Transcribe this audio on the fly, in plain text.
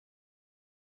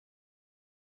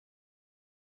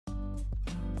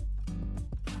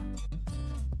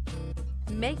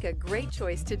Make a great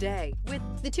choice today with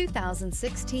the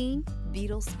 2016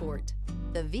 Beetle Sport.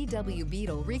 The VW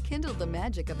Beetle rekindled the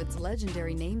magic of its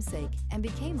legendary namesake and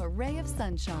became a ray of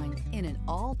sunshine in an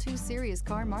all-too-serious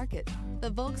car market.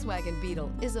 The Volkswagen Beetle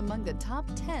is among the top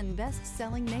 10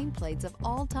 best-selling nameplates of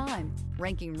all time,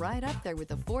 ranking right up there with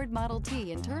the Ford Model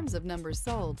T in terms of numbers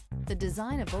sold. The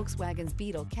design of Volkswagen's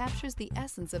Beetle captures the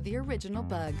essence of the original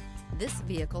bug. This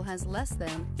vehicle has less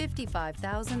than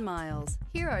 55,000 miles.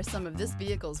 Here are some of this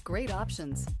vehicle's great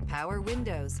options: power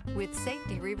windows with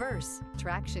safety reverse,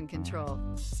 traction control,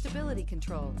 stability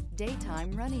control,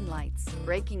 daytime running lights,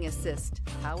 braking assist,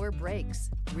 power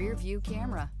brakes, rear view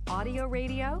camera, audio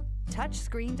radio,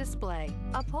 touchscreen display,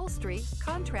 upholstery,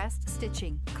 contrast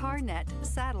stitching, CarNet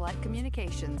satellite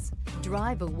communications.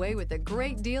 Drive away with a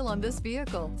great deal on this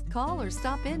vehicle. Call or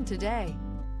stop in today.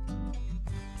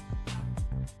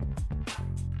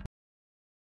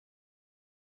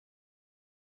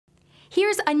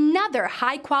 Here's another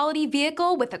high-quality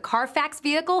vehicle with a Carfax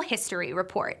Vehicle History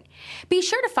Report. Be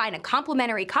sure to find a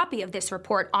complimentary copy of this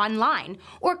report online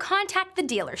or contact the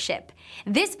dealership.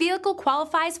 This vehicle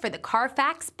qualifies for the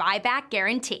Carfax Buyback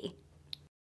Guarantee.